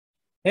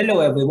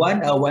Hello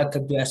everyone,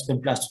 welcome to Aspen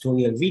Plus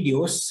tutorial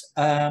videos.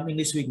 In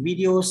this week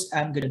videos,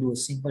 I'm going to do a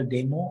simple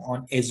demo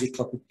on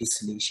azeotropic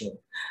distillation.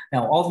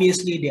 Now,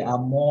 obviously, there are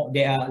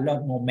a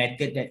lot more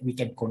methods that we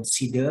can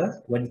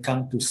consider when it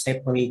comes to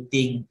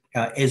separating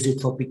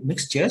azeotropic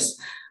mixtures.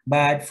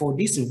 But for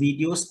these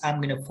videos, I'm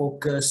going to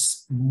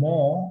focus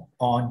more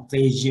on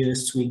pressure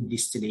swing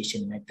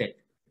distillation method.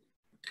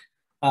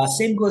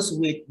 Same goes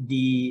with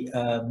the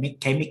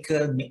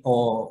chemical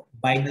or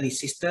binary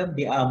system.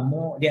 There are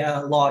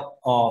a lot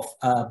of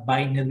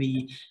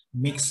binary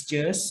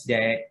mixtures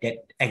that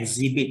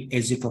exhibit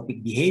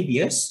azeotropic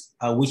behaviors,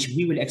 which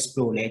we will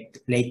explore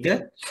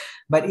later.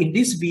 But in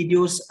these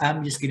videos,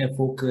 I'm just gonna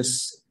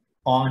focus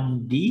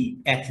on the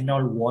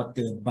ethanol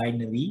water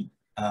binary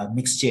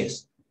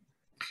mixtures.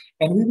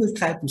 And we will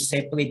try to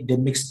separate the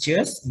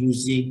mixtures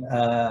using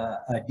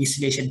a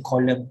distillation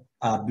column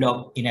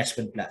block in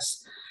Aspen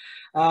Plus.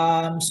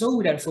 So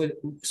without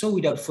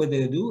further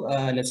ado,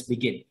 let's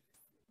begin.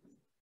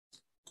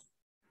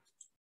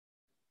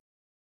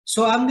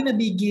 So I'm going to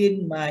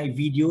begin my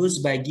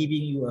videos by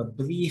giving you a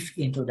brief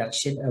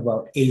introduction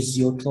about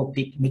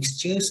azeotropic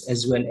mixtures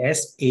as well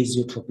as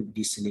azeotropic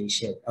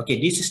distillation.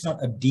 Okay, this is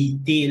not a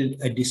detailed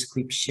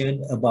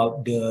description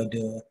about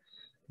the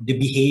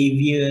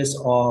behaviors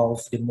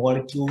of the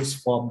molecules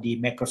from the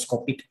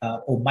macroscopic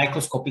or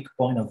microscopic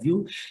point of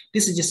view.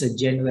 This is just a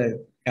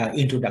general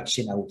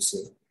introduction, I would say.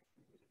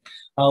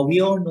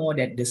 We all know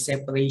that the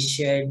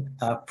separation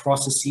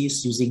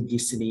processes using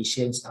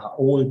distillations are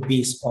all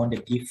based on the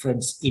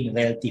difference in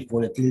relative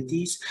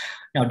volatilities.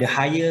 Now, the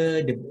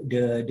higher,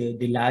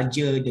 the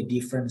larger the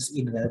difference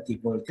in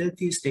relative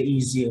volatilities, the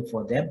easier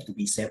for them to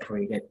be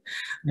separated.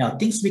 Now,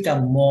 things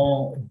become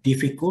more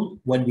difficult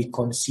when we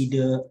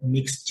consider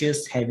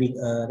mixtures having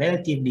a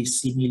relatively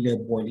similar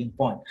boiling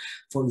point.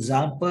 For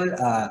example,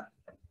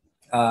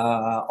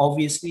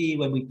 obviously,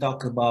 when we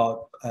talk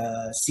about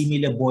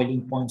similar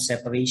boiling point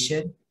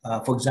separation,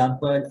 for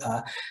example,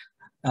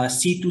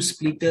 C2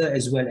 splitter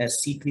as well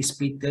as C3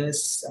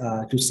 splitters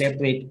to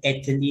separate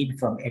ethylene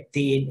from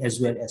ethane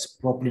as well as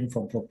propylene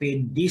from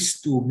propane.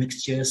 These two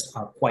mixtures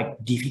are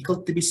quite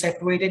difficult to be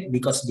separated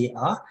because they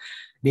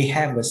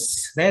have a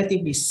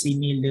relatively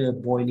similar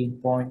boiling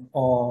point,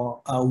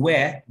 or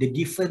where the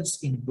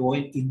difference in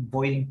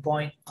boiling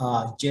point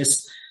are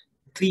just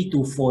 3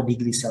 to 4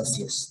 degrees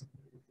Celsius.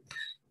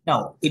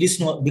 Now, it is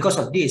not, because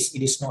of this,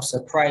 it is not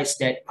surprised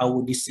that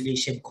our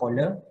distillation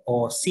column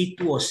or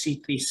C2 or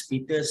C3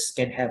 splitters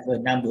can have a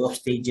number of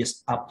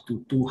stages up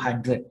to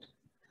 200,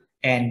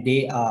 and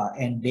they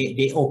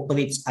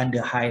operate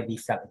under high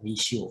reflux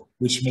ratio,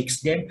 which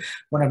makes them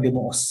one of the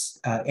most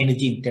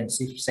energy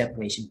intensive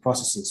separation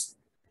processes.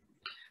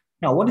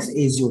 Now, what is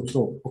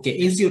azeotrope? Okay,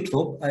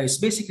 azeotrope is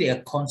basically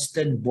a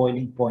constant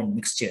boiling point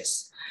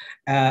mixtures.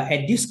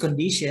 At this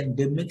condition,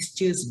 the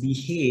mixtures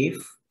behave,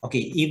 okay,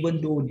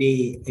 even though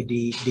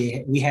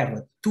we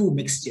have two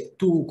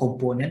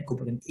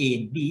component A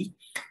and B,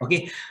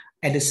 okay,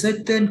 at a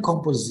certain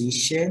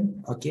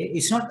composition, okay,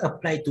 it's not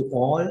applied to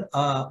all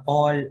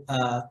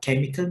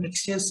chemical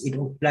mixtures. It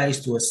applies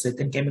to a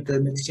certain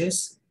chemical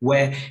mixtures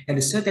where at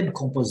a certain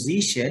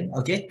composition,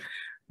 okay,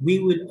 we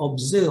will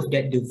observe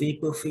that the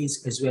vapor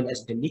phase as well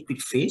as the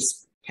liquid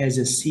phase has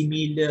a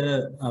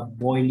similar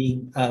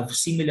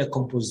similar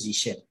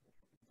composition.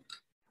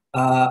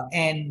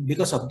 And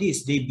because of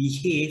this, they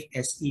behave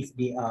as if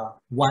they are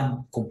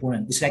one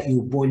component. It's like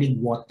you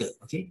boiling water,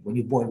 okay? When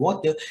you boil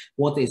water,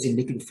 water is in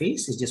liquid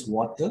phase, it's just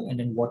water, and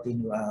then water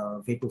in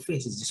vapor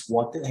phase is just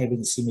water having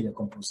a similar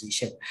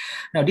composition.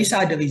 Now, these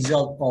are the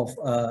result of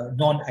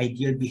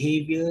non-ideal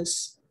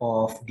behaviors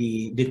of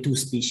the two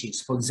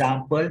species. For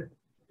example,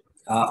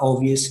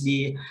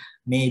 obviously,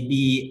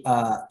 maybe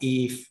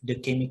if the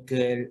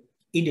chemical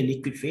in the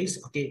liquid phase,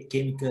 okay,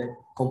 chemical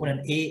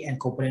component A and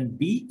component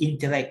B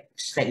interact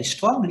slightly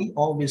strongly,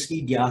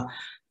 obviously they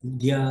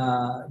do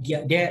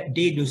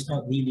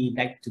not really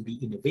like to be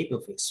in the vapor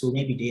phase. So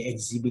maybe they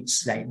exhibit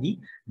slightly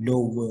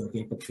lower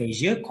vapor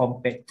pressure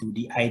compared to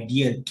the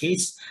ideal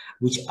case,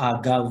 which are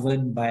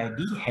governed by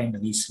the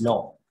Henry's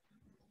law.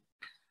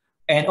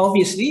 And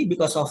obviously,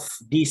 because of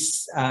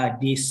this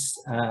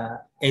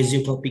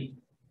azeotropic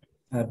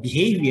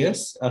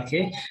behaviors,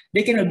 okay,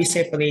 they cannot be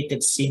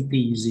separated simply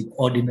using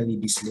ordinary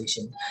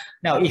distillation.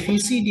 Now, if you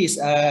see these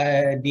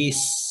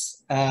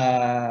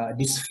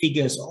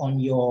figures on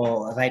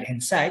your right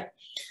hand side,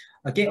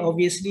 okay,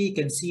 obviously you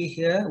can see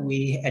here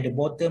at the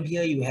bottom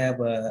here you have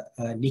a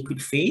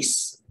liquid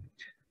phase,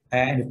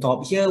 and the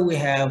top here we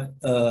have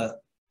a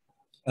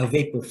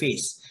vapor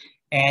phase.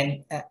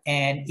 And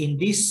in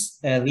this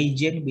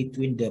region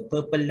between the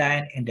purple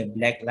line and the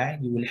black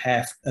line, you will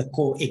have a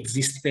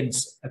coexistent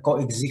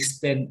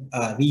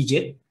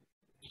region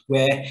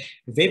where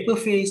vapor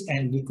phase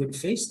and liquid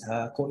phase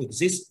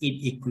coexist in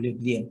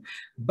equilibrium,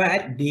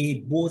 but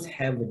they both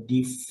have a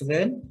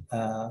different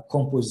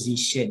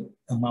composition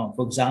amount.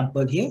 For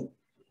example, here,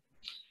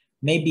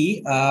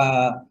 maybe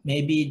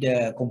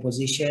the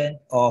composition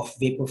of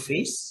vapor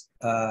phase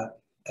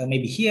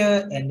maybe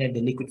here, and then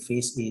the liquid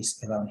phase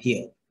is around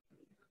here.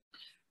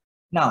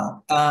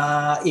 Now,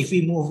 if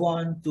we move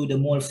on to the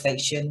mole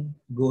fraction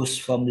goes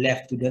from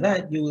left to the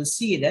right, you will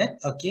see that,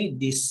 okay,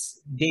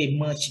 they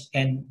merge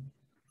and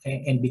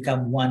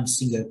become one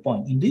single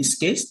point. In this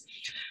case,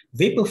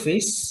 vapor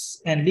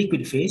phase and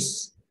liquid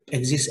phase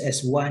exist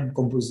as one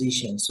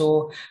composition.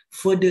 So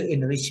further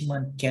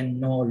enrichment can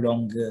no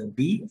longer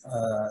be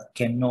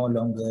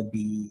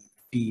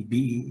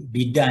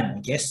done, I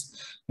guess.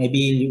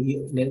 Maybe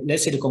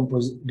let's say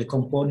the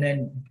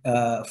component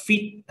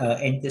feed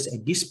enters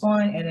at this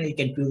point, and then you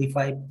can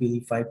purify,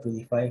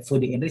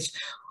 further enrich,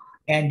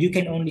 and you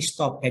can only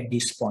stop at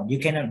this point. You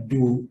cannot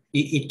do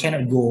it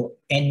cannot go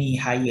any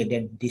higher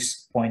than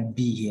this point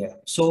B here.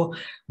 So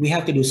we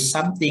have to do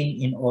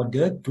something in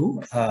order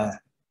to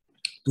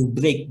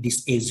break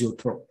this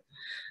azeotrope.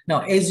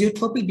 Now,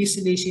 azeotropic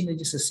distillation is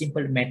just a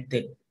simple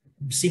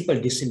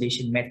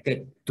distillation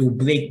method to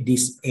break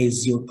this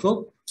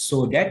azeotrope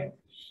so that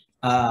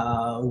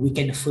we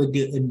can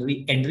further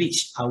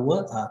enrich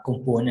our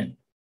component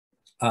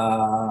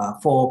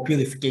for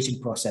purification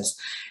process.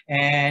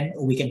 And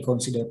we can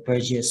consider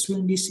pressure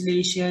swing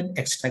distillation,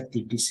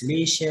 extractive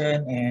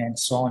distillation, and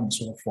so on and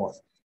so forth.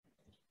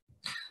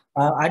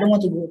 I don't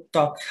want to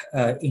talk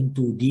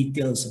into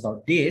details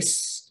about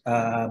this,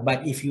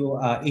 but if you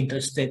are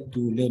interested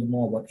to learn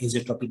more about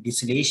azeotropic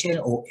distillation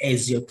or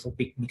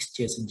azeotropic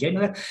mixtures in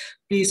general,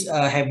 please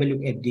have a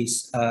look at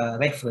these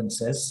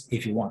references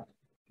if you want.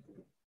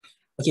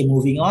 Okay,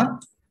 moving on.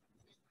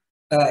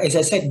 As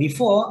I said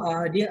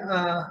before, there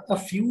are a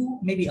few,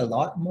 maybe a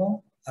lot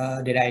more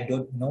that I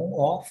don't know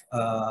of.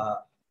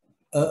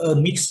 A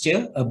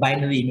mixture, a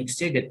binary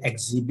mixture that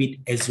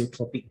exhibit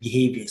azeotropic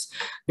behaviors.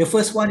 The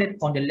first one that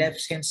on the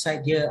left-hand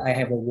side here, I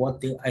have a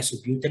water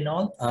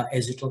isobutanol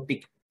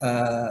azeotropic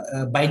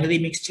binary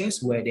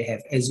mixtures where they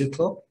have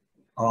azeotrope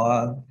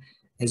or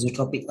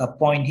azeotropic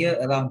point here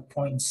around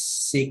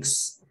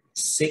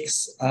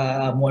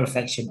 0.66 mole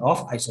fraction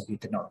of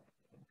isobutanol.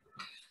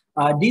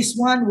 This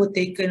one were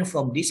taken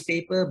from this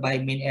paper by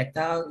Min et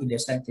al. In the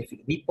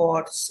scientific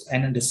reports.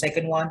 And then the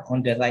second one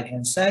on the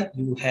right-hand side,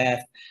 you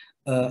have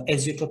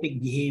azeotropic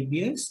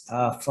behaviors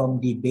from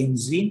the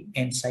benzene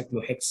and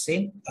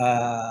cyclohexane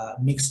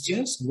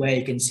mixtures, where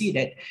you can see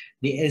that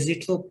the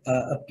azeotrope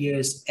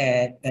appears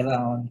at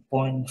around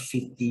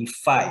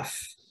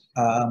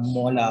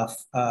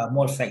 0.55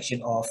 mole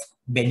fraction of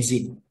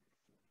benzene.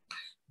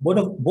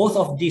 Both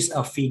of these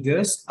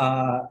figures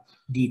are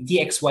the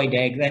TXY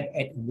diagram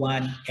at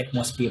 1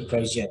 atmosphere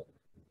pressure.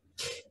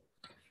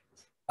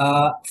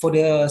 For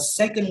the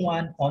second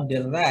one on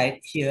the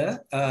right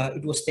here,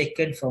 it was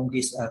taken from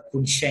this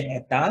Kunsheng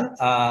et al.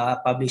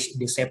 Published in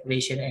the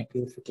Separation and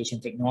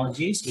Purification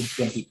Technologies in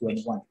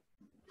 2021.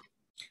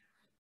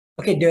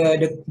 Okay,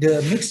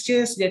 the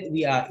mixtures that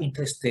we are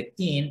interested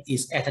in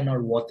is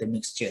ethanol water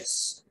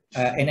mixtures.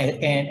 And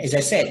as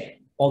I said,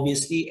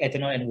 obviously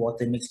ethanol and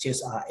water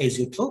mixtures are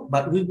azeotrope,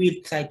 but we will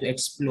try to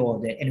explore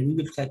that and we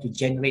will try to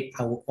generate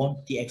our own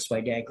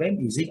TXY diagram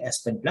using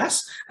Aspen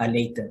Plus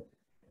later.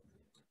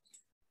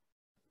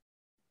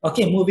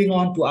 Okay, moving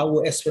on to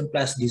our Aspen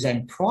Plus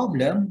design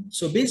problem.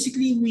 So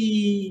basically,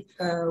 we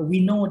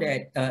know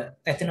that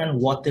ethanol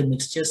and water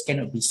mixtures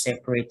cannot be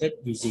separated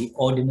using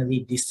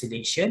ordinary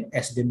distillation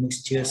as the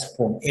mixtures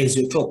form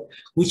azeotrope,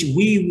 which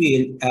we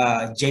will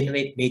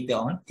generate later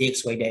on,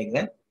 TXY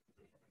diagram.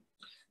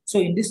 So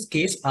in this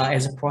case,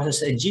 as a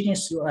process engineer,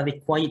 you are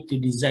required to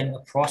design a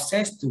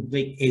process to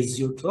break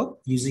azeotrope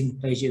using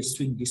pressure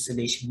swing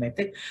distillation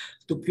method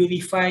to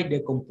purify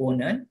the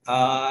component.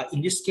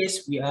 In this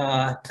case, we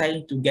are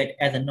trying to get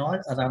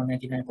ethanol around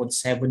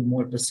 99.7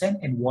 mole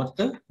percent and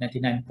water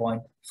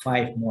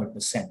 99.5 mole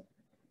percent.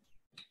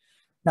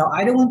 Now,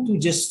 I don't want to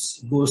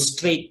just go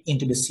straight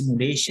into the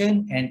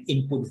simulation and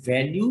input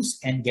values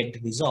and get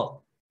the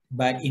result.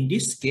 But in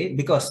this case,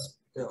 because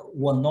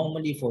well,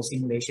 normally for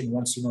simulation,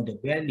 once you know the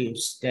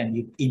values, then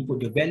you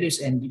input the values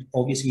and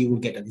obviously you will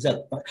get a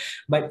result.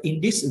 But in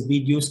these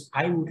videos,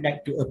 I would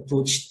like to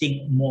approach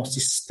things more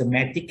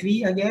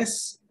systematically, I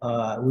guess.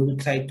 We will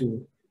try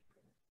to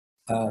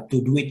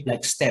do it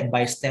like step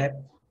by step,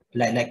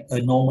 like a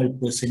normal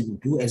person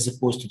would do, as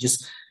opposed to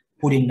just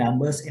putting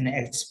numbers and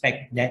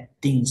expect that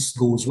things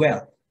goes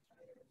well.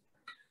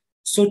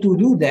 So to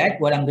do that,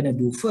 what I'm going to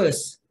do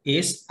first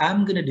is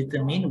I'm going to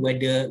determine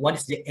what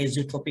is the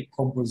azeotropic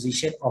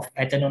composition of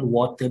ethanol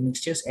water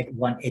mixtures at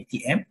 1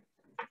 atm.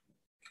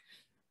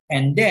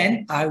 And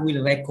then I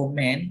will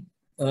recommend,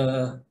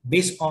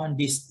 based on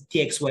this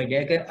TXY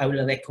diagram, I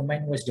will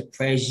recommend what's the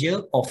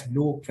pressure of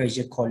low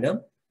pressure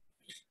column,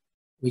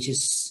 which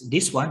is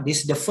this one.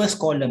 This is the first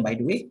column, by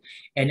the way,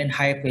 and then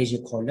high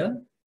pressure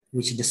column,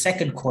 which is the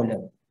second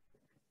column.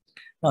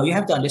 Now you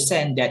have to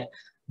understand that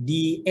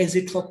the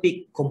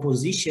azeotropic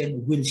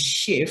composition will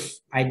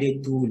shift either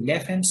to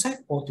left-hand side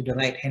or to the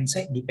right-hand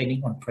side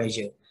depending on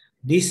pressure.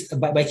 This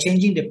by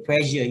changing the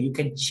pressure, you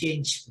can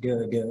change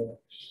you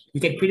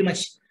can pretty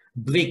much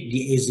break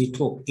the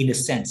azeotrope in a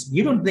sense.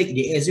 You don't break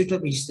the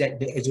azeotrope, it's that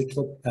the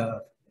azeotrope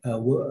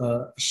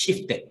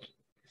shifted.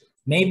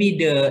 maybe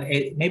the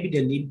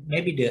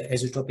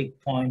azeotropic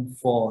point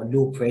for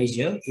low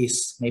pressure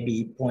is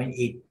maybe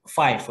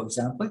 0.85, for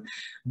example,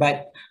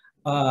 but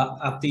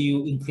after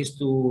you increase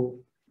to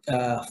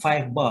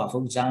 5 bar,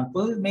 for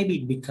example, maybe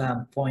it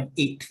become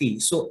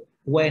 0.83. So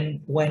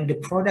when the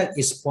product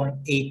is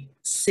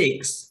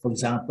 0.86, for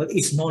example,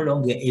 it's no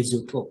longer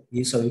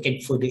azeotropic, so you can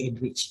further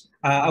enrich.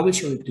 I will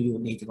show it to you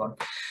later on.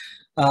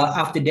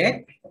 After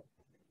that,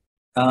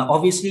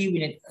 obviously, we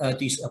need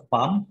to use a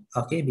pump,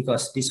 okay,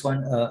 because this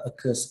one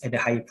occurs at a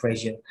higher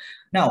pressure.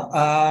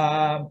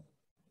 Now,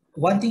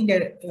 one thing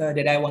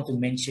that I want to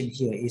mention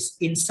here is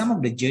in some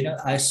of the journal,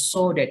 I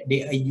saw that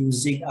they are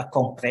using a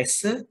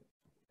compressor,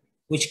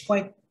 which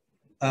I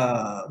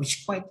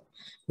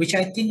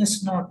think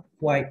is not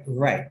quite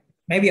right.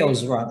 Maybe I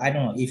was wrong. I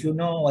don't know. If you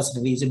know what's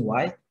the reason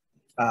why,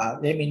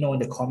 let me know in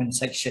the comment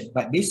section.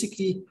 But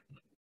basically,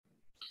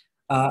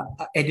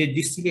 at the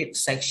distillate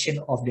section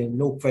of the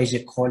low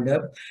pressure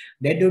column,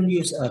 they don't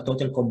use a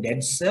total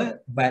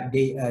condenser, but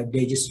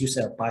they just use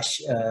a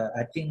partial.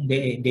 I think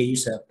they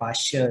use a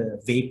partial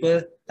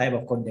vapor type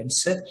of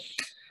condenser.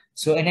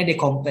 So and then they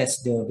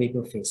compress the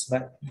vapor phase.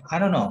 But I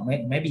don't know.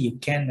 Maybe you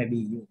can.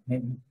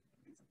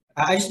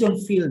 I just don't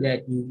feel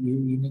that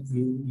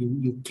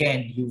you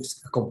can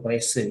use a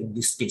compressor in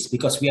this case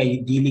because we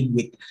are dealing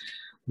with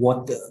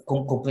water,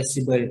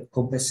 compressible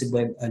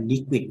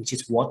liquid, which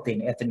is water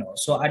and ethanol.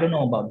 So I don't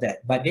know about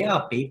that, but there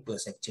are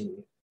papers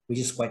actually, which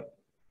is quite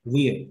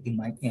weird in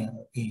my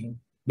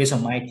based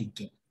on my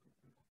thinking.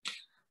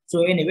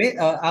 So anyway,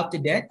 after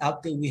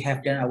we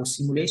have done our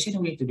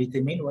simulation, we need to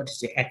determine what is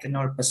the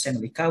ethanol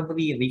percent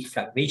recovery,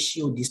 reflux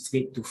ratio,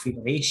 distillate to feed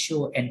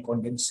ratio, and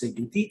condenser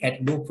duty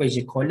at low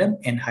pressure column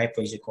and high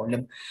pressure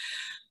column.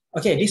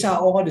 Okay, these are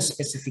all the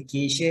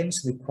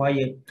specifications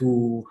required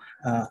to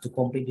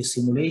complete the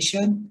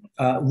simulation,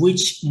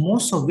 which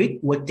most of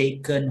it were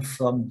taken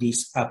from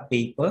this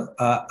paper,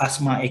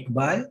 Asma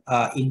Iqbal,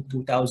 in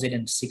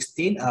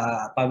 2016,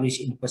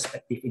 published in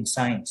Perspective in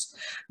Science.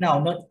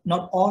 Now,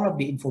 not all of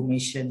the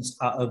informations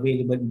are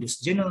available in this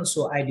journal,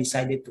 so I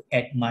decided to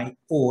add my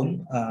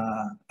own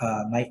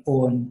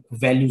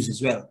values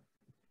as well.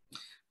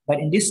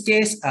 But in this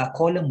case,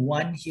 column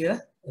 1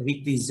 here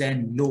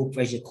represent low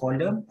pressure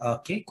column.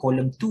 Okay,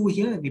 column 2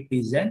 here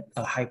represent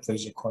a high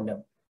pressure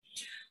column.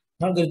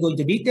 Not going to go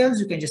into details.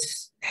 You can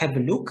just have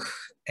a look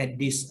at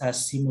this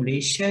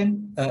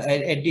simulation,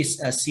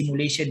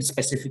 simulation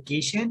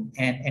specification,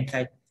 and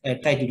try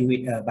to do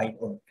it by your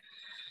own.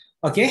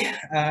 Okay,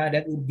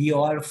 that would be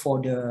all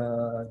for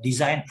the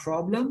design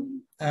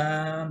problem.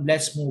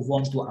 Let's move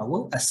on to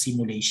our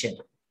simulation.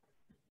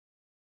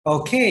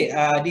 Okay,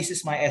 this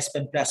is my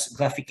Aspen Plus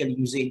graphical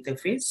user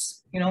interface.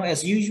 You know,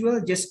 as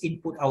usual, just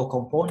input our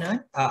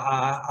component.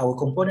 Our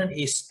component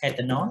is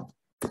ethanol.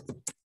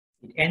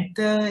 Hit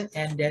enter,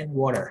 and then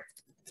water.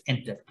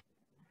 Enter.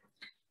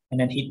 And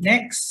then hit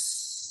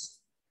next.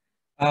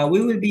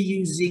 We will be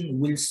using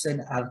Wilson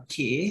RK.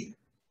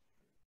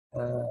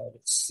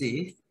 Let's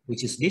see,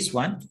 which is this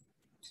one.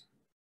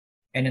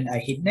 And then I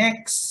hit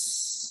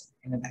next.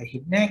 And then I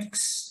hit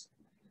next.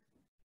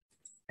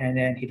 And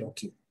then hit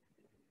OK.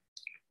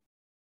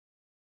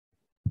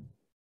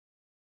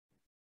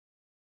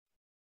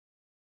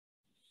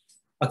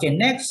 Okay,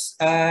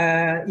 next,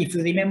 if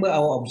you remember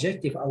our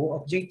objective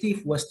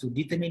was to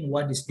determine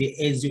what is the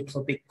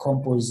azeotropic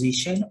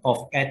composition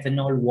of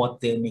ethanol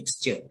water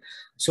mixture.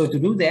 So to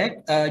do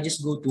that,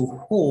 just go to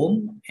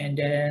home and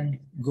then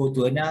go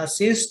to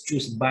analysis,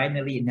 choose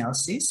binary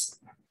analysis.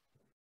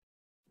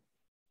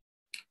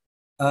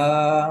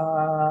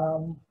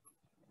 And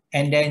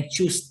then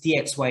choose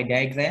TXY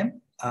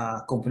diagram.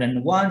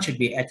 Component 1 should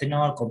be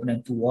ethanol,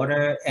 component 2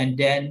 water, and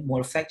then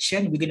mole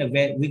fraction.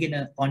 We're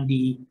gonna on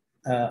the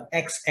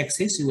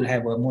x-axis, we will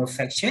have a mole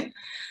fraction,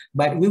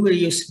 but we will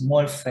use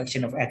mole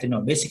fraction of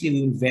ethanol. Basically,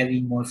 we will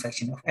vary mole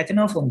fraction of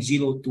ethanol from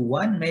 0 to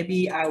 1.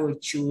 Maybe I will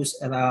choose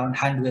around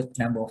 100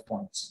 number of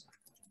points.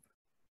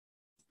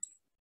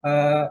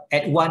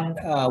 At 1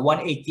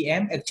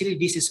 atm, actually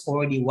this is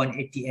already 1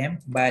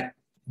 atm, but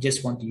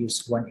just want to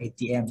use 1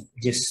 atm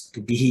just to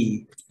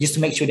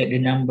make sure that the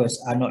numbers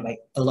are not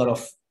like a lot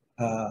of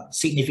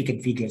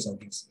significant figures of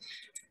this.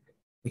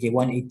 Okay,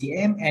 1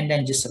 atm, and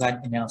then just run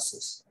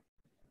analysis.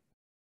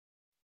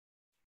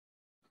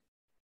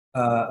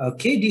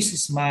 Okay, this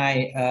is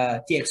my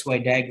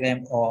TXY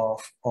diagram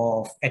of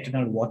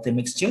ethanol water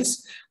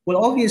mixtures.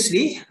 Well,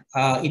 obviously,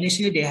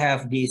 initially they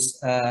have this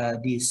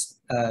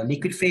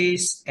liquid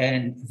phase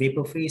and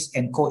vapor phase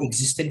and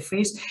coexistent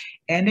phase,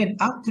 and then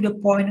up to the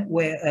point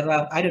where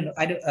around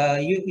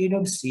you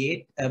don't see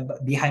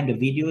it behind the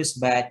videos,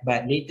 but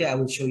later I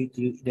will show you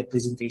the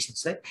presentation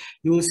slide.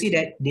 You will see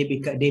that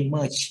they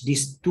merge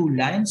these two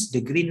lines,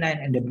 the green line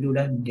and the blue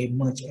line. They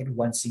merge at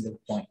one single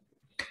point,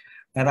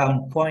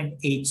 around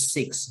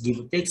 0.86 give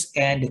or takes,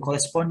 and the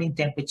corresponding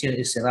temperature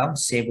is around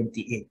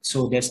 78.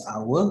 So that's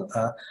our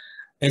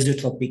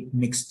azeotropic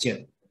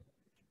mixture,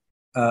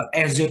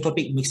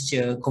 azeotropic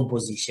mixture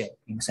composition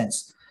in a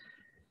sense.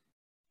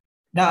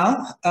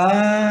 Now,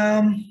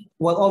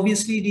 well,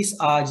 obviously these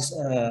are just,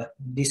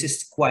 this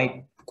is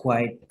quite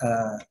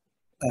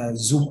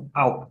zoom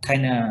out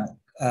kind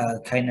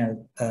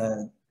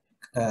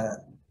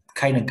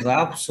of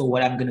graph. So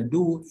what I'm going to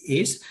do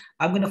is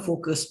I'm going to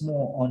focus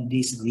more on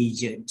this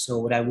region. So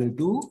what I will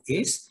do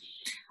is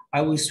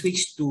I will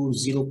switch to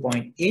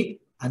 0.8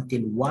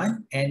 until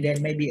 1, and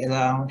then maybe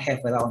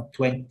have around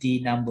 20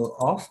 number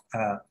of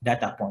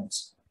data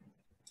points.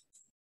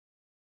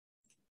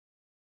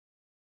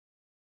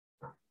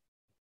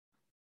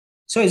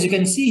 So as you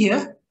can see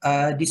here,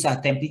 these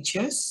are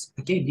temperatures.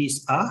 Okay,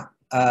 these are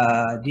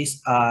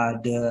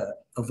the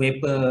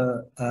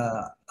vapor,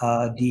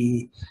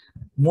 the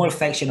mole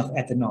fraction of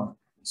ethanol.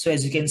 So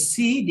as you can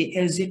see, the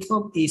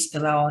azeotrope is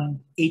around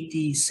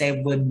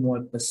 87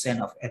 mole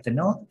 % of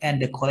ethanol, and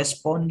the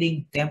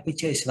corresponding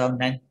temperature is around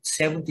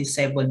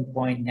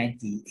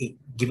 77.98,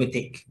 give or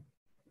take.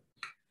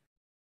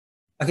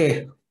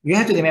 Okay, you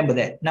have to remember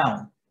that.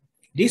 Now,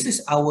 this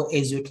is our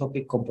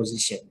azeotropic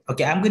composition.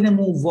 Okay, I'm going to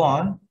move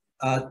on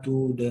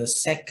to the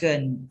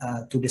second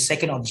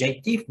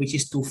objective, which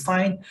is to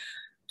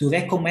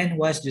recommend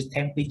what's the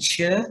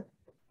temperature,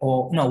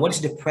 or no, what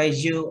is the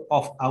pressure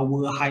of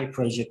our high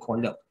pressure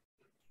column.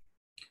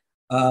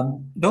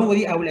 Don't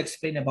worry, I will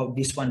explain about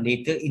this one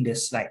later in the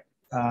slide.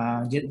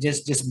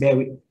 Just bear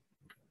with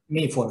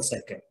me for a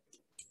second.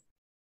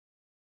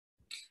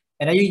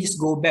 And then you just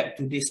go back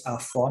to this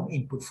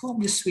input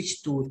form, just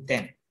switch to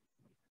 10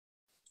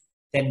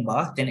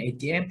 bar, 10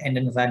 ATM, and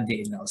then run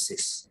the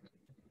analysis.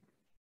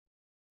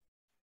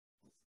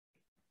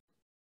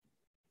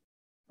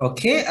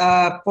 Okay,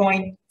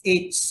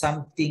 0.8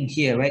 something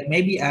here, right?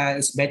 Maybe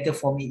it's better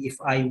for me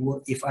if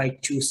I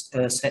choose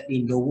a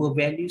slightly lower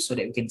value so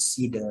that we can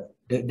see the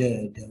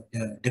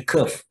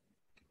curve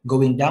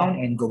going down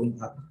and going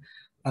up.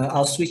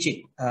 I'll switch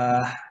it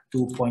to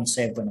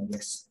 0.7, I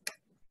guess.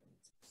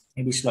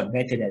 Maybe it's a lot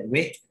better that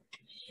way.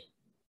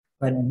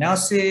 Run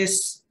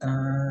analysis.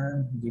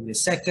 Give it a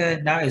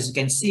second. Now, as you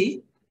can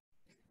see,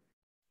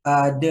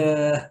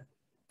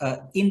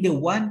 in the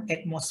 1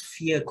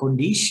 atmosphere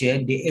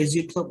condition, the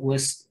azeotrope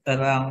was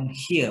around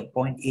here,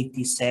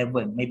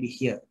 0.87, maybe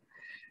here.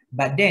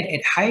 But then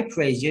at high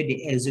pressure,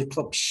 the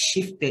azeotrope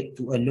shifted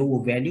to a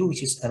lower value,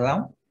 which is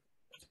around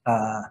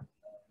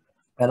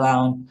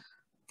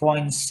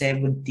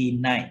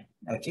 0.79,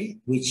 okay?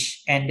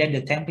 And then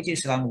the temperature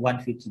is around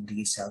 150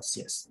 degrees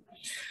Celsius.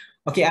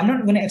 Okay, I'm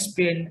not going to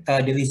explain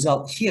the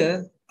result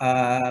here,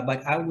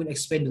 but I will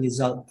explain the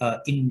result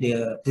in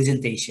the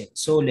presentation.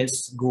 So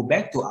let's go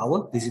back to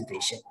our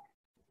presentation.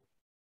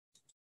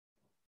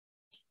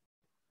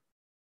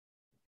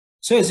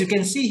 So as you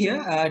can see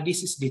here,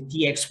 this is the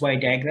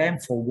TXY diagram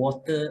for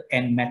water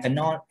and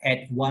methanol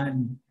at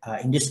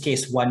in this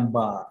case, 1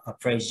 bar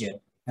pressure.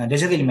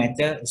 Doesn't really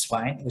matter, it's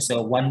fine. It's a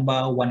 1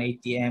 bar, 1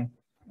 ATM.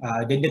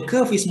 The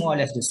curve is more or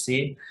less the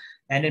same.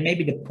 And then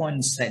maybe the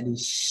point slightly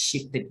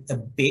shifted a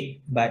bit,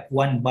 but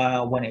 1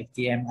 bar, 1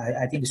 ATM,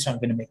 I think it's not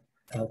going to make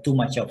too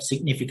much of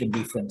significant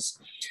difference.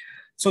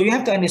 So you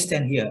have to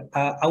understand here,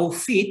 our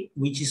feed,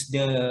 which is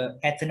the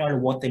ethanol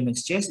water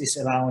mixtures, is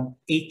around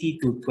 80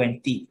 to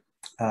 20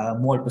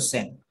 mole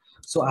 %.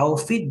 So our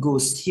feed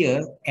goes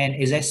here, and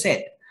as I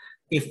said,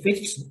 if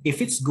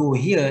it's go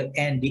here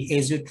and the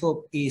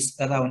azeotrope is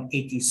around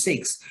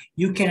 86,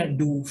 you cannot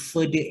do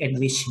further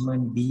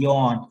enrichment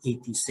beyond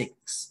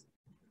 86.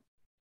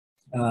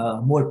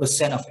 Mole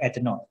 % of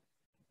ethanol,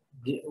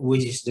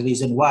 which is the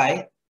reason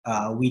why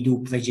we do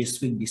pressure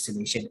swing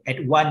distillation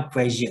at one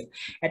pressure.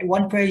 At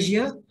one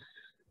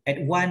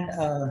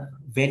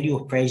value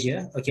of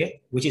pressure,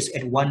 okay, which is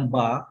at 1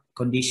 bar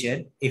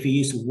condition, if you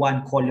use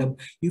 1 column,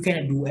 you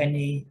cannot do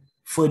any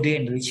further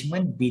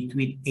enrichment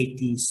between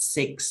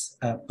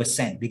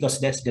 86% because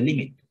that's the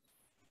limit.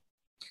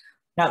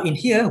 Now in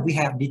here, we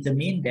have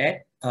determined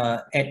that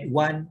at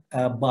 1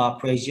 bar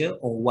pressure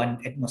or 1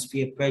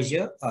 atmosphere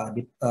pressure,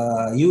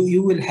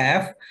 you will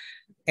have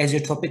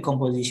azeotropic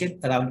composition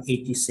around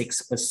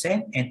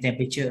 86% and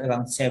temperature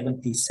around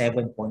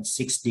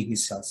 77.6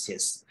 degrees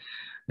Celsius.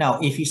 Now,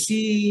 if you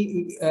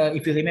see,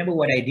 if you remember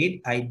what I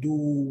did, I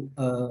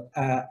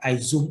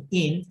zoom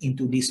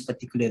into this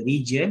particular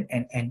region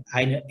and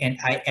I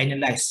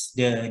analyze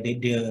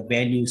the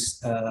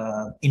values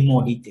in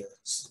more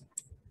details.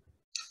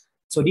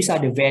 So these are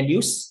the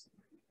values.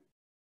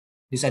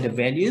 These are the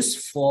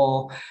values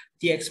for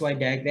TXY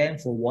diagram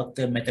for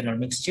water methanol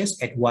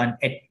mixtures at 1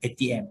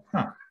 ATM.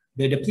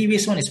 The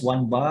previous one is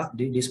 1 bar.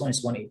 This one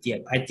is 1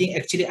 ATM. I think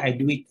actually I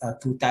do it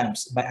 2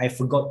 times, but I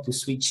forgot to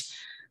switch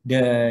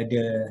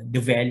the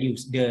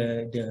values,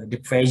 the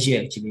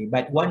pressure actually.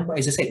 But 1 bar,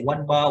 as I said,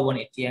 1 bar, 1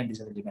 ATM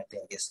doesn't really matter,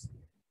 I guess.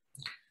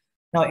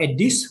 Now at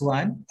this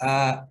one,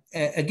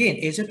 again,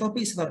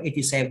 azeotropic is around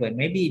 87.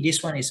 Maybe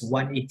this one is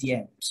 1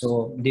 ATM.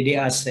 So they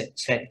are set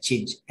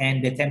change.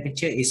 And the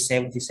temperature is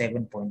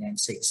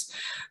 77.96.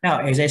 Now,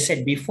 as I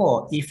said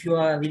before, if you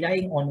are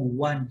relying on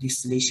 1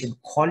 distillation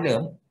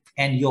column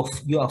and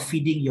you are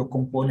feeding your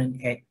component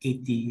at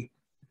 80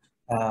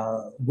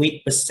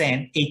 weight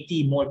 %,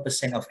 80 mole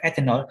 % of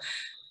ethanol,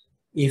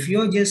 if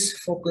you're just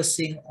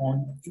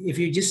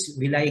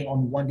relying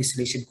on 1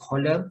 distillation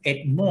column,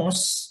 at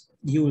most,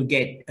 you will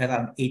get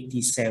around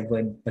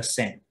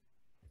 87%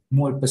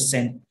 more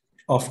percent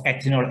of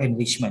ethanol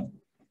enrichment.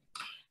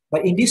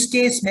 But in this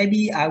case,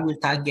 maybe I will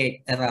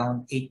target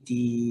around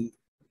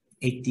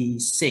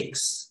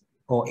 86,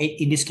 or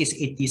in this case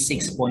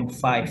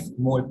 86.5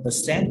 more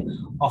percent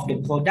of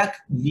the product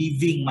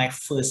leaving my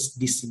first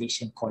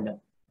distillation column.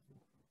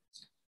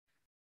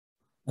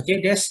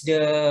 Okay, that's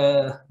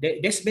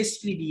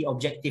basically the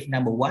objective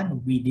number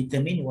one. We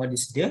determine what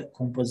is the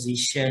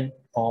composition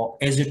or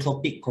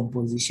azeotropic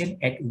composition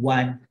at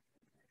 1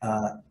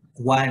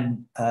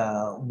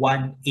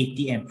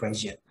 atm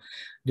pressure.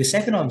 The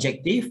second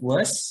objective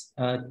was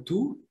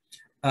to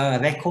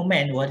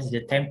recommend what is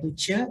the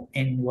temperature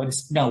and what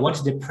is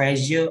the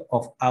pressure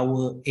of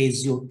our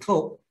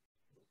azeotrope,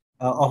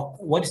 of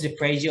what is the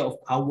pressure of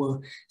our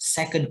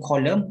second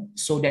column,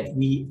 so that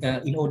we,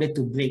 in order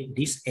to break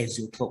this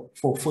azeotrope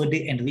for further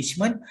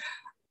enrichment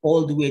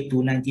all the way to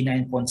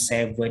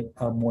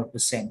 99.7 mole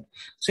percent.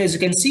 So as you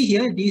can see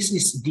here, this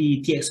is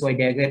the TXY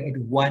diagram at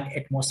 1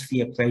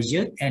 atmosphere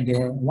pressure, and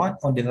the one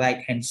on the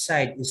right hand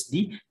side is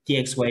the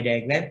TXY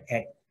diagram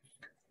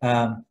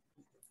at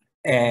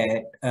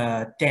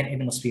 10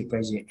 atmosphere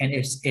pressure. And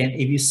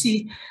if you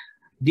see,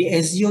 the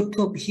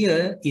azeotrope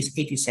here is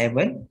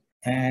 87,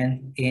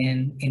 and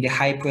in the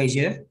high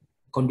pressure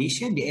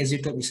condition, the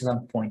azeotrope is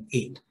around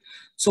 0.8.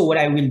 So what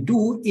I will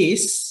do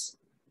is,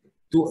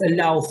 to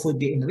allow for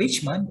the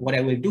enrichment, what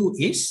I will do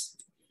is,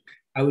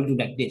 I will do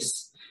like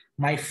this.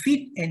 My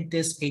feed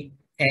enters at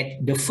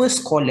the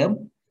first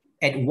column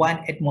at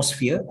 1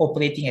 atmosphere,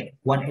 operating at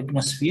 1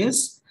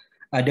 atmospheres.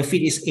 The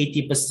feed is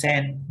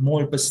 80%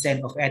 mole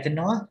percent of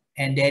ethanol,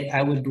 and then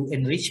I will do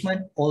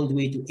enrichment all the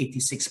way to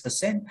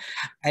 86%,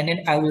 and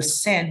then I will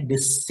send the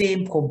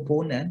same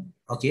component.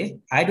 Okay,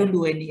 I don't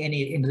do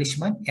any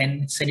enrichment,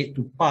 and send it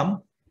to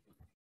pump,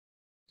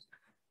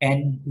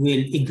 and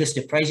will increase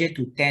the pressure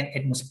to 10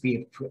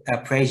 atmosphere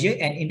pressure.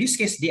 And in this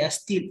case, they are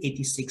still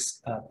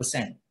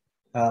 86%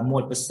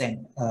 mole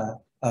percent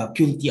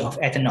purity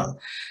of ethanol.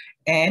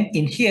 And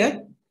in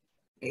here,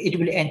 it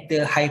will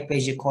enter high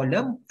pressure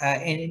column.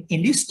 And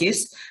in this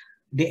case,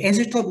 the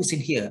azeotrope is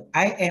in here.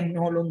 I am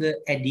no longer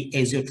at the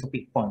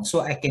azeotropic point. So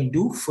I can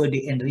do further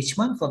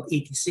enrichment from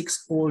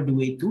 86 all the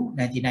way to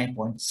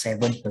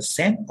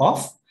 99.7%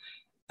 of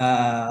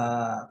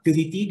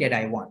purity that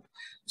I want.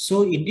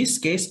 So in this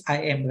case,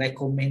 I am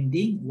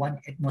recommending 1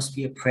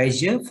 atmosphere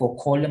pressure for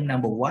column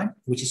number 1,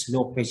 which is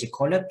low pressure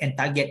column, and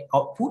target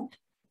output,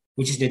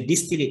 which is the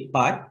distillate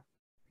part,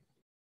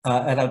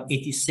 around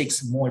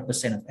 86 mole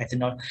percent of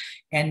ethanol.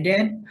 And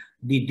then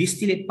the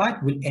distillate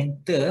part will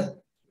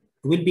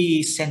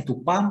be sent to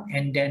pump,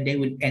 and then they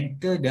will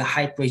enter the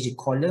high pressure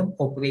column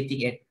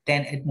operating at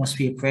 10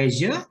 atmosphere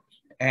pressure,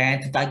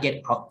 and to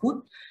target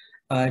output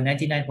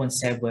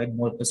 99.7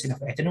 mole percent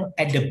of ethanol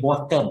at the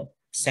bottom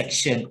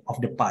section of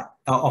the part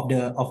of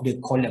the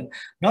column,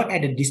 not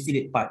at the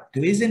distillate part.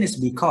 The reason is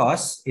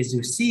because, as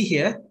you see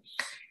here,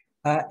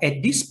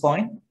 at this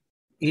point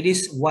it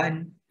is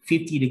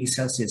 150 degrees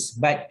Celsius,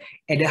 but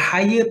at the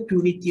higher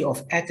purity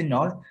of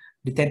ethanol,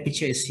 the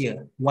temperature is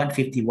here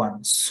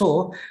 151.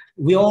 So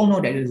we all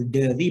know that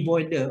the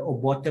reboiler or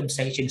bottom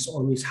section is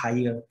always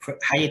higher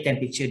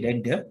temperature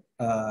than the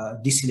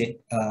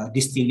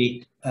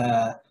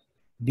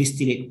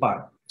distillate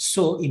part.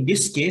 So in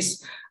this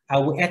case,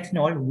 our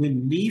ethanol will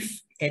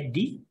leave at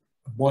the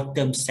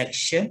bottom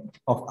section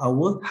of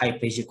our high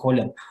pressure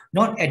column,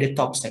 not at the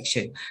top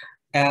section.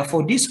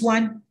 For this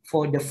one,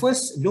 for the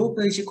first low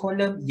pressure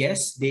column,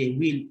 yes, they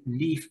will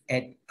leave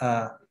at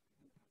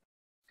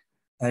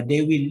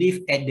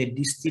the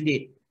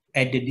distillate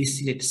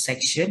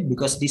section,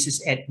 because this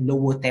is at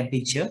lower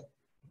temperature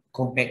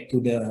compared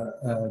to the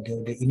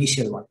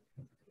initial one,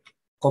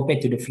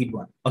 compared to the feed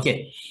one.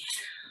 Okay.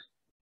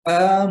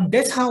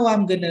 That's how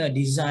I'm gonna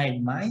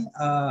design my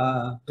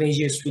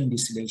pressure swing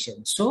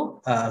distillation.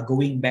 So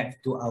going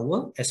back to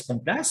our Aspen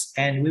Plus,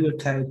 and we will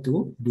try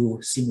to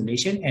do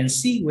simulation and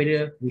see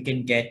whether we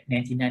can get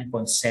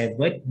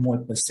 99.7 mole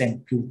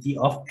percent purity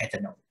of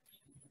ethanol.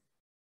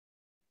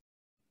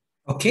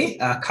 Okay,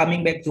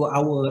 coming back to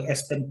our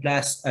Aspen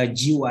Plus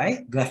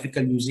GUI,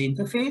 graphical user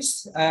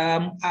interface.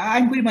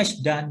 I'm pretty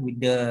much done with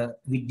the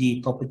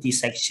property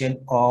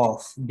section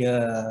of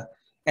the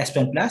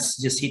Aspen Plus.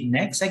 Just hit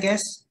next, I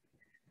guess.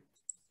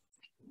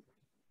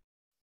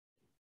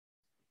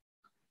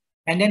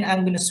 And then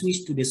I'm going to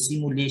switch to the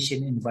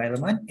simulation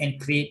environment and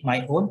create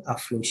my own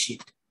flow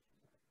sheet.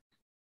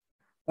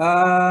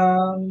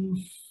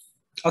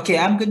 Okay,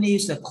 I'm going to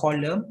use a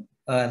column,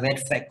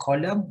 red flag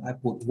column. I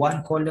put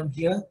one column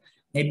here.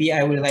 Maybe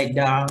I will write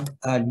down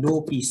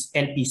low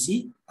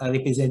LPC,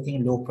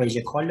 representing low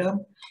pressure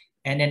column.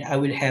 And then I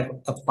will have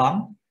a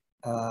pump,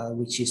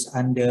 which is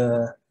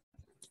under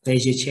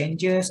pressure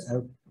changes.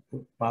 I'll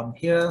put pump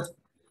here,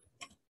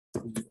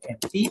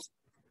 empty.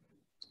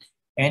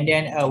 And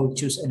then I will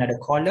choose another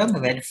column,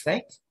 red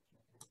flag.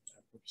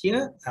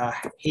 Here,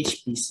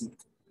 HPC.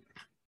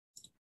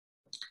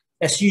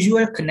 As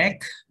usual,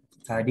 connect.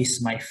 This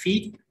is my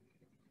feed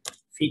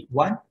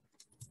 1.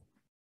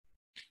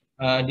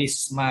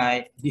 This is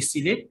my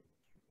distillate,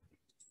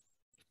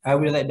 I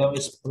will write down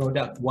as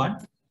product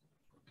 1.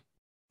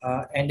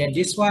 And then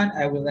this one,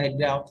 I will write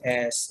down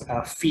as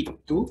feed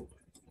 2.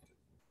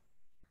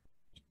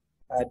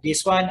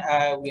 This one,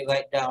 I will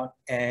write down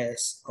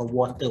as a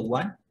water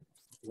 1.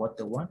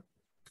 Water 1.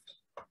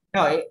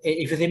 Now,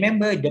 if you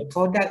remember, the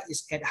product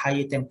is at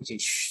higher temperature.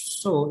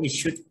 So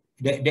the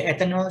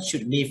ethanol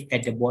should live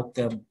at the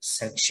bottom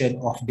section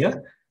of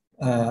the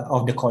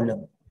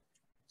column.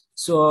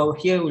 So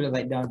here we'll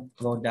write down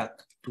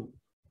product 2.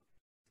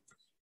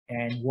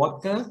 And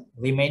water,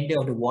 remainder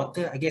of the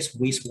water, I guess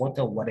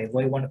wastewater,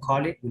 whatever you want to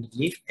call it, will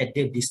live at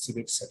the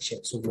distillate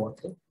section. So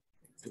water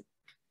 2.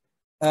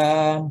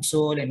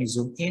 So let me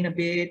zoom in a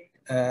bit.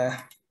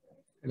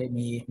 Let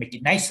me make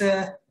it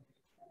nicer.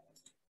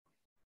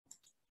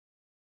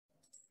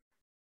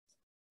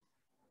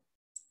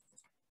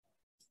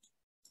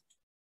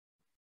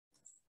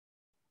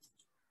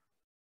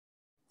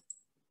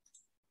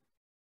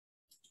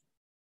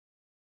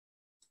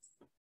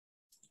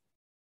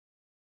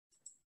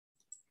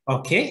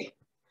 Okay.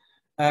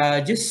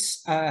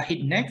 Just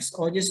hit next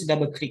or just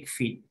double click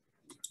feed.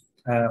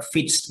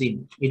 Feed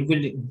stream. It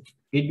will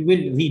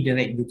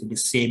redirect you to the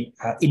same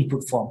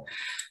input form.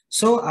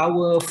 So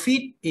our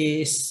feed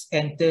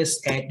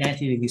enters at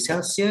 90 degrees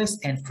Celsius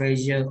and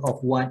pressure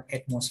of 1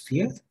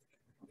 atmosphere.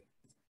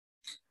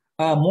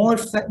 Mole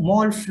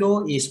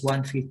flow is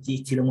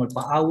 150 kilomole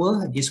per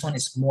hour. This one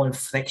is mole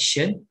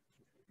fraction.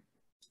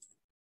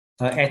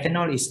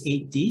 Ethanol is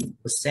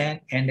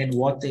 80% and then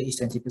water is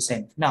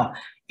 20%. Now,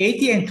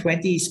 80 and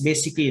 20 is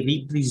basically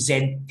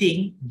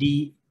representing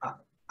the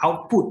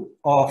output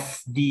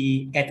of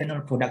the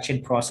ethanol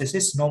production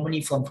processes,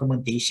 normally from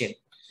fermentation,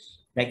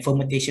 like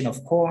fermentation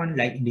of corn,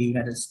 like in the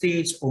United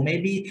States, or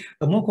maybe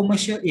a more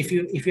commercial. If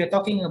you're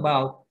talking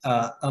about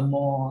a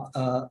more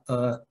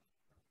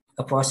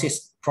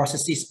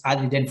processes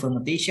other than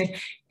fermentation,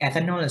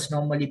 ethanol is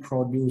normally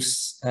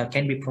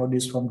can be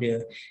produced from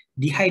the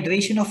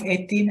dehydration of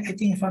ethane, I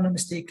think, if I'm not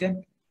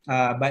mistaken.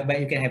 But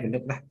you can have a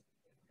look.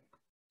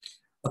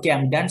 Okay,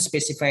 I'm done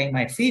specifying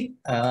my feed.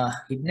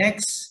 Hit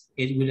next.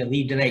 It will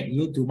redirect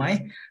you to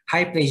my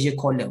high pressure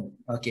column.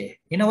 Okay,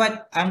 you know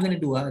what? I'm going to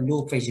do a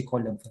low pressure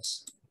column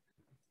first.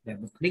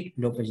 Double click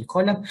low pressure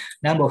column.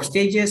 Number of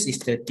stages is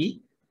 30.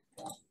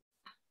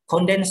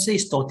 Condenser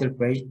is total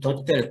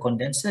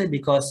condenser,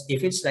 because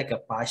if it's like a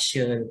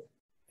partial,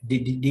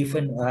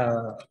 different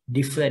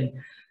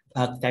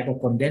type of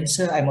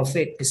condenser, I'm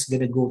afraid it's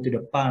gonna go to the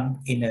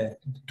pump in a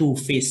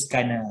two-phase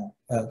kind of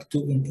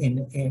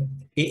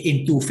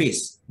in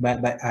two-phase.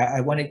 But I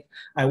want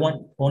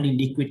only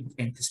liquid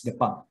enters the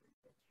pump.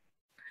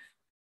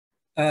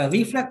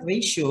 Reflux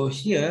ratio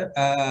here,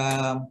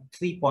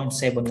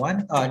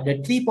 3.71. The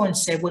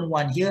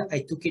 3.71 here,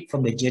 I took it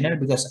from the journal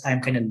because I'm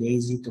kind of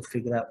lazy to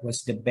figure out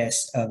what's the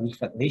best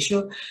reflux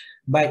ratio.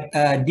 But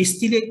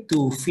distillate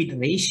to feed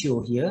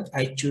ratio here,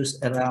 I choose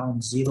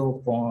around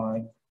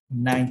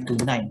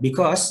 0.929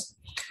 because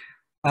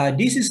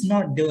this is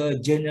not the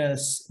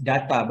journal's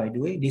data, by the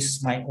way. This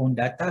is my own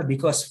data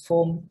because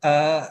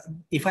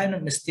if I'm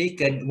not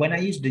mistaken, when I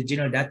use the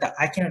journal data,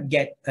 I cannot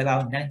get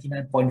around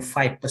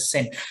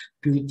 99.5%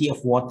 purity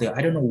of water.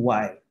 I don't know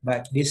why,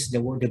 but this is the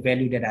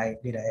value that I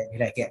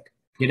get.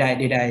 Did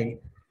I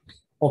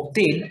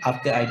obtain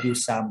after I do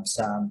some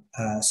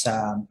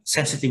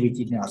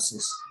sensitivity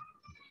analysis.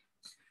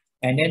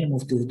 And then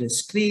move to the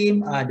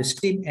stream. The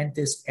stream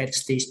enters at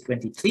stage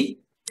 23.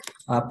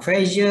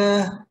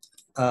 Pressure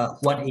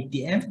 1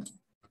 atm.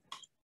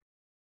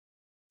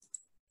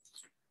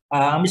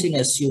 I'm just going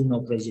to assume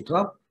no pressure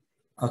drop.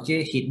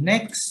 Okay, hit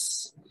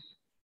next.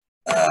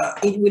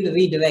 It will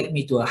redirect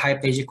me to a high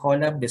pressure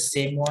column, the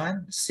same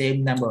one,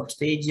 same number of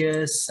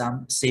stages,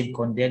 same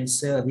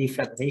condenser.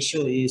 Reflux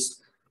ratio is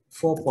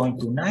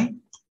 4.29.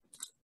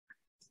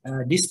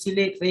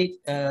 Distillate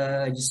rate,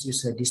 just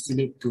use a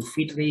distillate to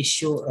feed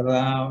ratio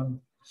around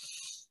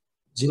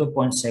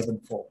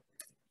 0.74.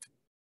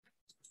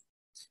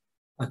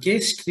 Okay,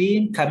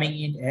 stream coming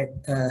in at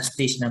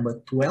stage number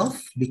 12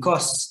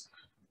 because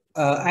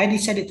I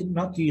decided to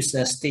not use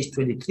stage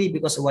 23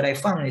 because what I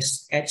found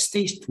is at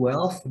stage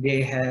 12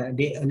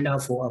 they allow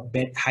for a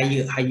bit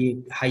higher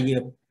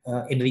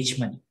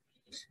enrichment.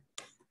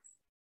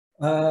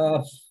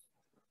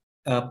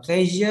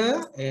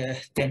 Pressure,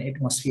 10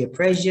 atmosphere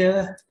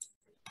pressure,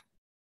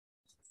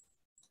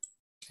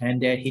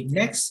 and then hit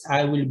next.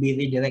 I will be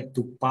redirect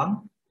to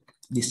pump.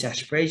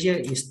 Discharge pressure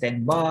is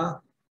 10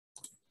 bar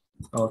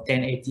or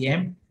 10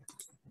 atm.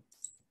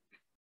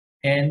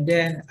 And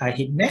then I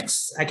hit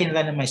next. I can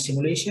run my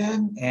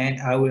simulation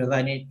and I will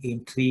run it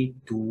in 3,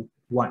 2,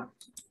 1.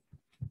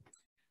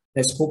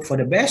 Let's hope for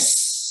the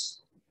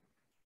best.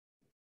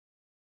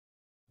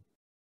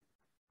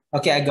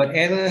 Okay, I got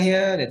error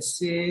here. Let's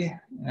see.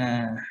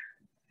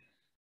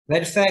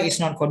 Red flag is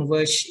not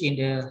converged in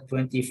the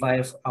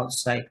 25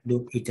 outside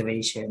loop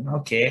iteration.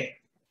 Okay.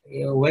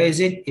 Where is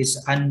it?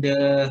 It's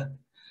under,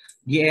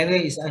 the error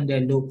is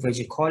under low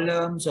pressure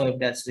column. So if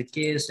that's the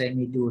case, let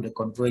me do the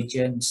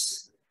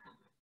convergence.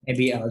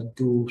 Maybe I'll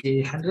do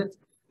 100.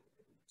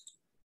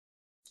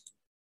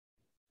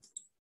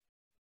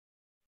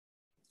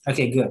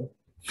 Okay, good.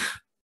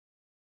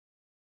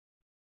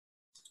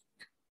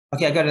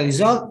 Okay, I got a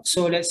result.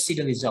 So let's see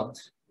the result.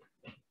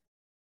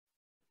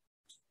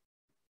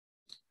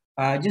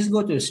 Just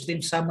go to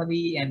stream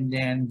summary and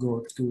then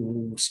go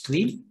to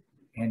stream,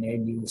 and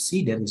then you will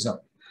see the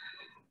result.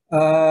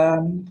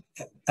 As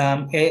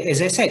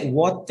I said,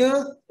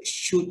 water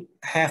should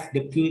have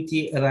the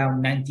purity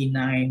around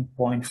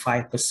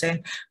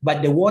 99.5%,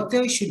 but the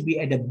water should be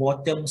at the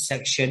bottom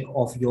section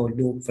of your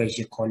low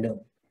pressure column.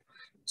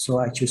 So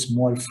I choose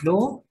mole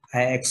flow.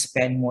 I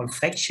expand mole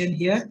fraction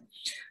here.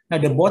 Now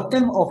the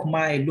bottom of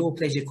my low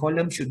pressure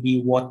column should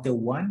be water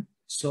 1.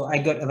 So I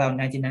got around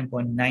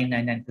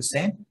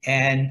 99.999%,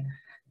 and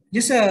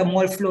just a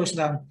mole flow is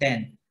around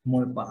 10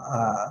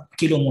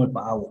 kilomole per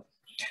hour.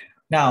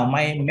 Now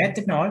my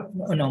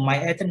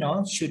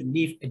ethanol should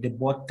live at the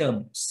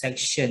bottom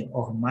section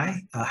of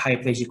my high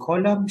pressure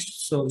column.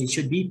 So it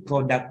should be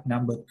product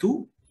number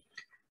 2.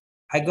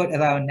 I got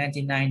around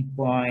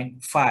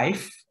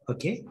 99.5,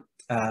 okay,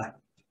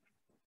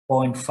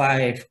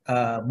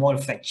 0.5 mole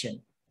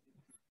fraction.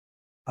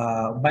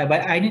 But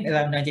I need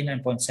around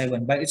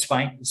 99.7, but it's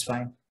fine, it's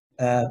fine.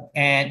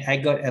 And I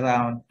got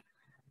around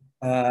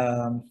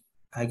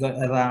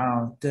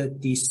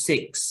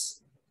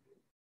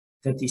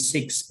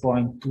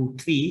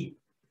 36.23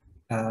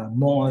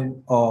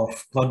 mole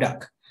of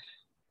product.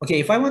 Okay,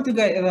 if I want to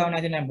get around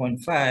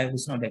 99.5,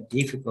 it's not that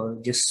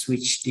difficult. Just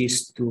switch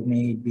this to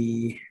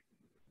maybe,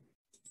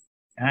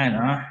 I don't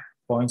know,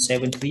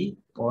 0.73,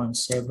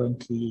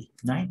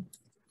 0.739,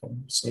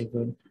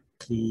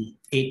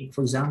 0.738,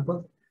 for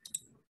example.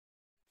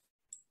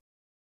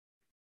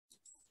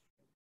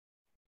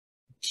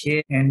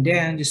 Okay, and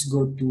then just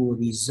go to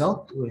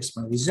result. Where's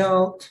my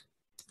result?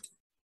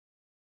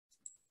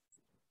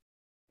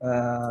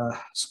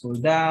 Scroll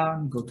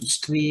down, go to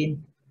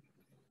stream.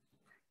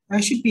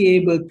 I should be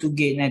able to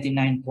get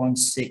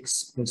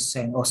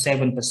 99.6% or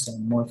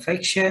 7% more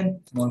fraction.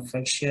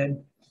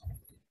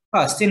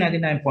 Oh, still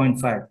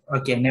 99.5.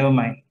 Okay, never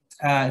mind.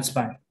 It's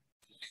fine.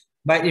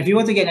 But if you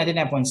want to get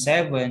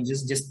 99.7,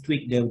 just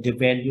tweak the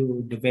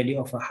value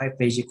of a high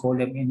pressure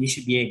column, and you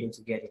should be able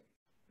to get it.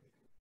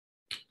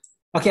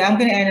 Okay, I'm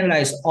going to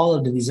analyze all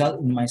of the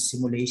result in my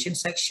simulation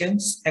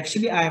sections.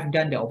 Actually, I've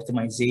done the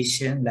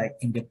optimization like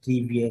in the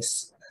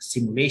previous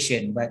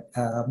simulation, but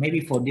maybe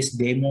for this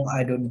demo,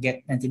 I don't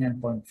get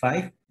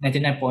 99.5,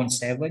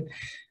 99.7,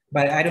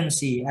 but I don't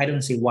see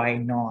why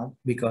not,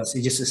 because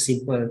it's just a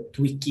simple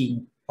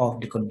tweaking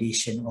of the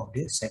condition of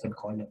the second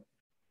column.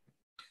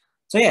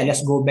 So yeah,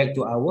 let's go back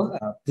to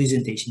our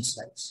presentation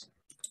slides.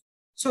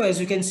 So as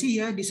you can see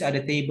here, these are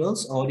the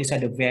tables, or these are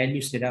the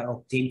values that I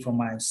obtained from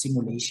my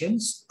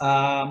simulations.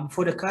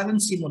 For the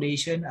current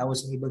simulation, I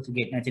was able to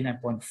get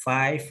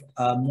 99.5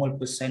 mole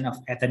percent of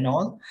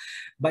ethanol,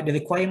 but the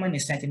requirement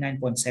is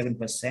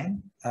 99.7%,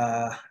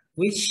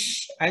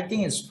 which I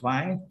think is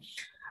fine.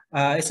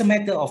 It's a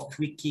matter of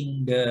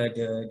tweaking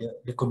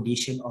the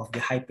condition of the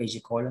high pressure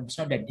column. It's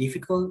not that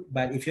difficult,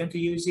 but if you want to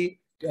use it,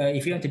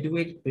 if you want to do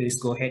it, please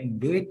go ahead and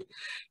do it.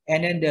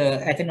 And then the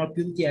ethanol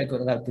purity, I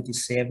got about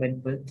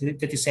 37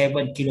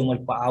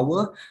 kilomole per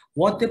hour.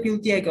 Water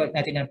purity, I got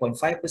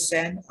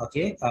 99.5%.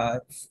 Okay.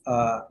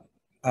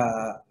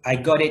 I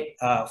got it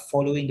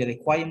following the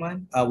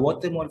requirement.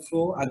 Water mole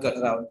flow, I got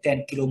around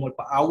 10 kilomole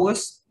per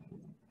hours.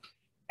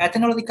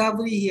 Ethanol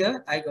recovery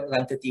here, I got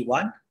around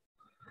 31.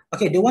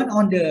 Okay, the one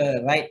on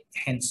the right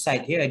hand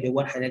side here, the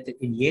one highlighted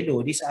in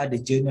yellow, these are the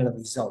journal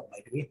results, by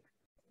the way.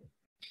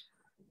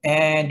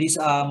 And these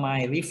are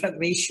my reflux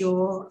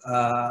ratio.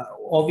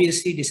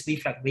 Obviously, this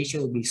reflux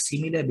ratio will be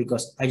similar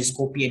because I just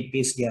copy and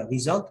paste their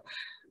result.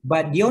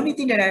 But the only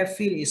thing that I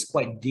feel is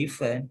quite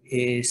different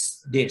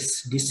is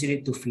this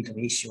distillate-to-feed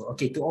ratio.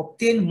 Okay, to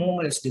obtain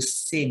more or less the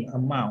same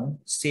amount,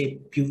 say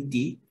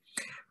purity,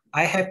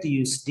 I have to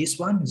use this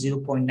one,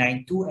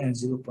 0.92 and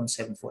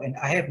 0.74. And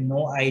I have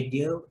no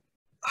idea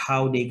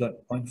how they got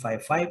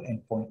 0.55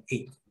 and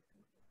 0.8.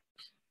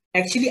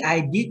 Actually,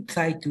 I did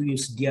try to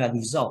use their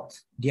result,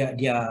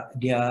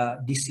 their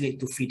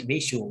distillate-to-feed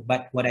ratio,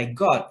 but what I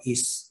got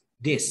is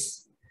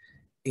this,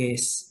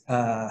 is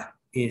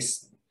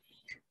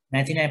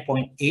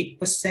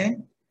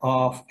 99.8%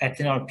 of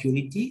ethanol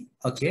purity,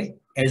 okay,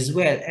 as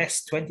well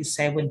as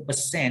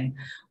 27%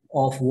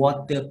 of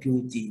water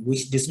purity,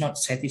 which does not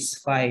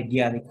satisfy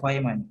their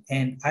requirement.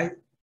 And I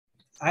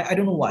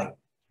don't know why,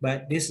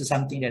 but this is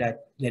something that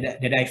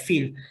I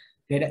feel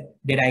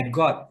that I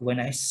got when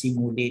I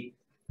simulate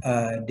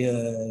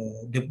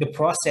the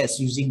process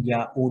using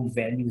their own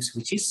values,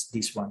 which is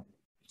this one.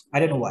 I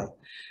don't know why,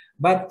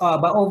 but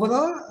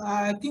overall,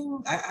 I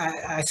think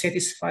I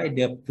satisfy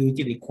the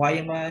purity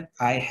requirement.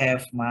 I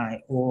have my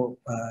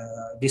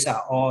these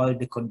are all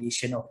the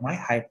condition of my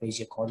high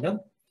pressure column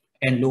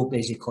and low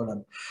pressure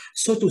column.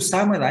 So to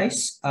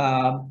summarize,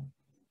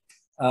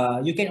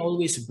 you can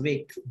always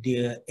break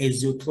the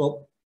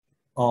azeotrope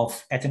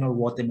of ethanol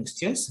water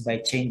mixtures by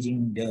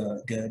changing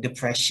the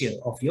pressure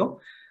of your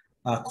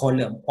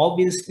column.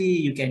 Obviously,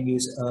 you can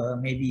use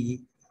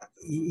maybe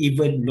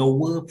even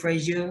lower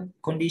pressure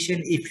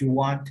condition if you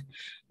want,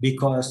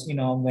 because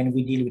when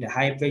we deal with a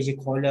high pressure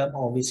column,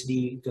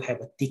 obviously to have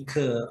a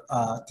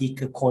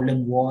thicker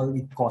column wall,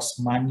 it costs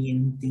money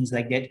and things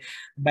like that.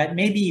 But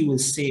maybe you will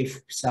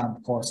save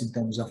some costs in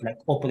terms of like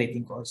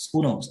operating costs.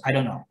 Who knows? I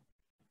don't know.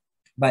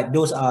 But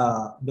those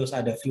are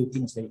the few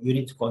things that you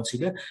need to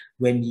consider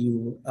when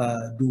you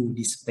do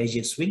this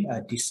pressure swing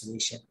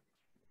distillation.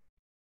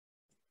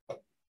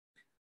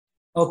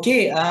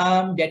 Okay,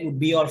 that would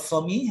be all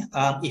for me.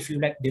 If you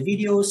like the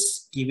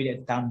videos, give it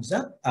a thumbs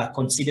up.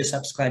 Consider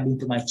subscribing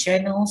to my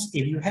channels.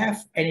 If you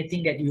have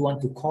anything that you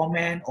want to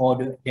comment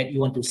or that you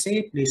want to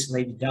say, please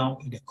write it down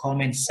in the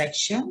comment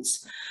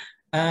sections.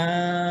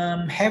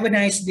 Have a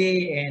nice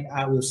day, and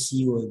I will see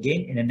you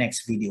again in the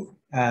next video.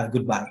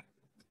 Goodbye.